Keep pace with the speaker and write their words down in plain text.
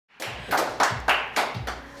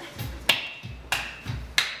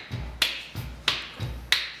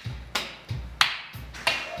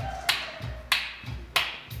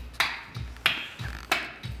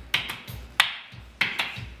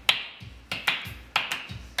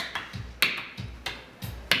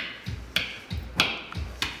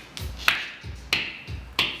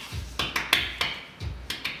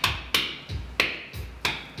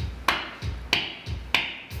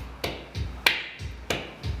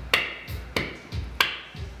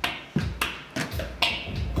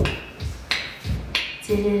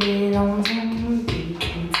Shit on some beat,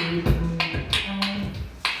 boom,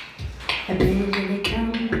 I really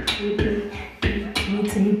come to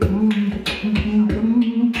beat, boom, boom,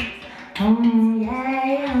 boom. Yeah,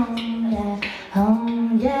 yeah, yeah,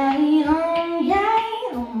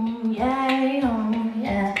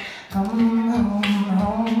 yeah.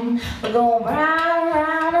 We're going round,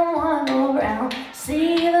 round, I wanna go round.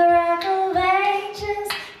 See the rock of ages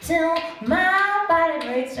till my body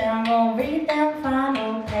breaks down. Gonna read them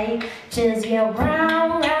final pages. Yeah,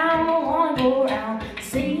 round, round, I wanna go round.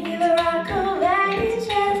 See the rock of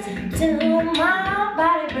ages till my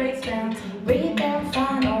body breaks down. Read them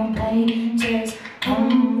final pages.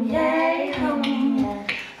 Yeah, yeah,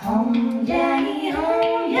 yeah,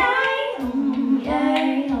 yeah,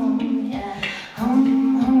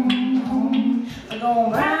 we're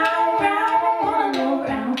going round, round, I wanna go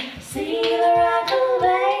round. See the rock of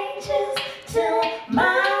ages till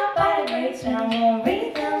my body breaks down. Gonna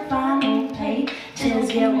read them final pages.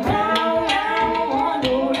 Yeah, round, round, I wanna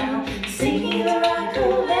go round. See the rock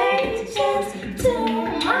of ages till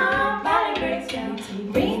my body breaks down.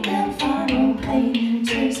 Read them final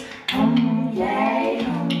pages. Yeah, yeah,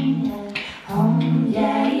 yeah,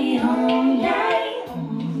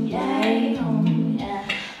 yeah,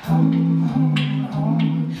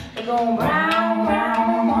 we're going round,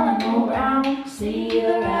 round, I wanna go round. See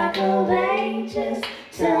the rock of ages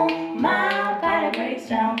till my body breaks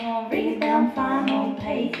down. Gonna read them final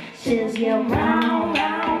pages. Yeah, round,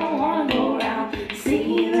 round, I wanna go round.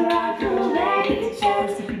 See the rock of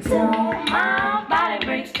ages till my body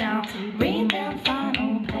breaks down. Read them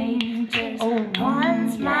final pages. Oh,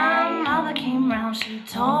 once my mother came round, she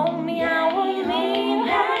told me I would meet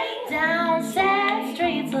her down sad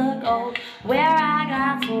streets of gold, where I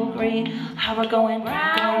got so free. How we're going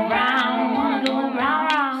round, round, wanna go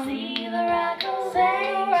round, round. See the rock of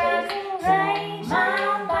ages,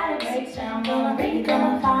 my body breaks down. Gonna read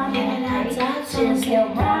the final pages.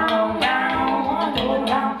 Yeah, round, round, wanna go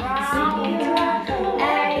round, round. See the rock of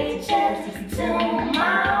ages till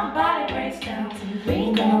my body breaks down.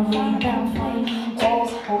 Read them pages.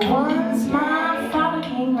 Oh, once my father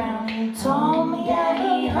came round, he told me that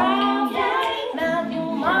he heard Matthew,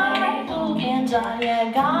 Michael, and John.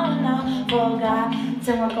 Yeah, God now forgot.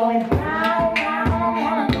 So we're going round, round, I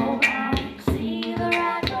wanna go round. See the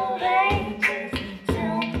rock of ages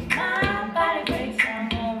till my body breaks down.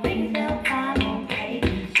 Gonna read the final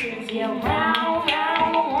pages. Yeah, round,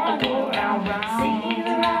 round, I wanna go round, round. See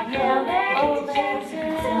the rock of ages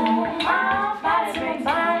till my body breaks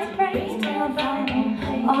down. Read the final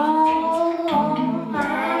pages. Oh,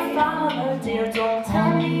 my father dear, don't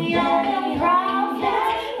tell me any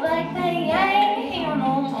prophets like they ain't here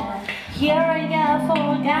no more. Here I get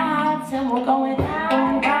for God, and we're going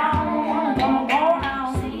round, round, wanna go round.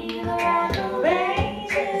 See the rock of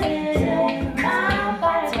ages till my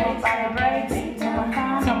body breaks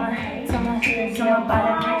till my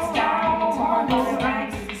body breaks down. Wanna go round.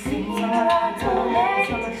 See the rock of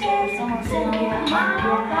ages till my body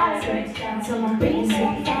breaks down.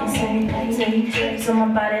 Till my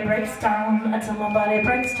body breaks down, until my body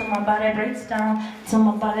breaks, till my body breaks down, till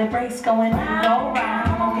my body breaks, going round, go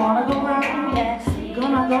round, I wanna go round, yeah,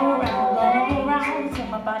 gonna go round, till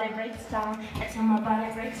my body breaks down, until my body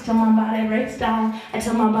breaks, till my body breaks down,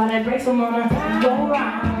 until my body breaks, I'm gonna go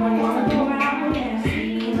round, I wanna go round, yeah,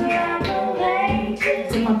 see the rock of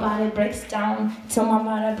ages, till my body breaks down, till my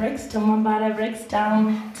body breaks, till my body breaks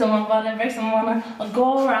down, till my body breaks, I wanna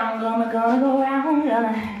go round, gonna go round,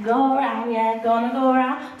 gonna go round, yeah, gonna go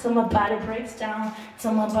round, till my body breaks down,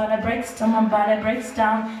 till my body breaks, till my body breaks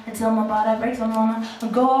down, until my body breaks, I wanna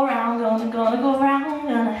go round, gonna go round,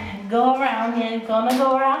 gonna go round, yeah, gonna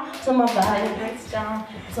go round, till my body breaks down,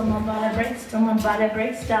 till my body breaks, till my body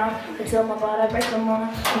breaks down, until my body breaks, I wanna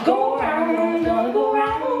go round, gonna go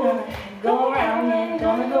round, gonna go round, yeah,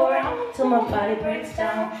 gonna go round, till my body breaks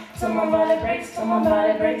down, till my body breaks, till my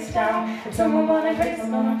body breaks down, until my body breaks,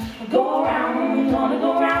 I'm gonna go round, gonna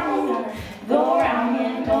go round, gonna go round,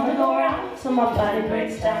 yeah, gonna go round, till my body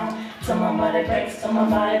breaks down, till my body breaks, till my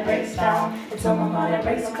body breaks down, until my body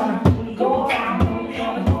breaks, I'm gonna go round,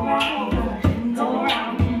 gonna go round, gonna go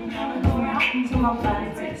round, yeah, gonna go round, till my body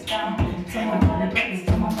breaks down, till my body breaks,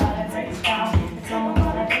 till my body breaks down, until my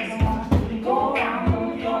body breaks, I'm gonna go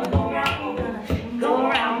round, gonna go round, gonna go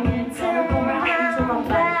round, yeah, gonna go round, till my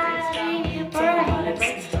body breaks down, till my body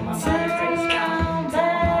breaks, till my body breaks down, till my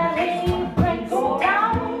body breaks, go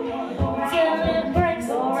round, till it breaks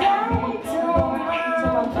down, till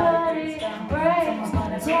my body breaks, till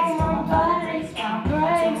my body breaks,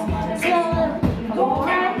 till it go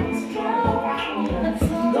round,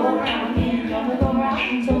 yeah, gonna go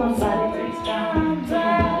round, till my body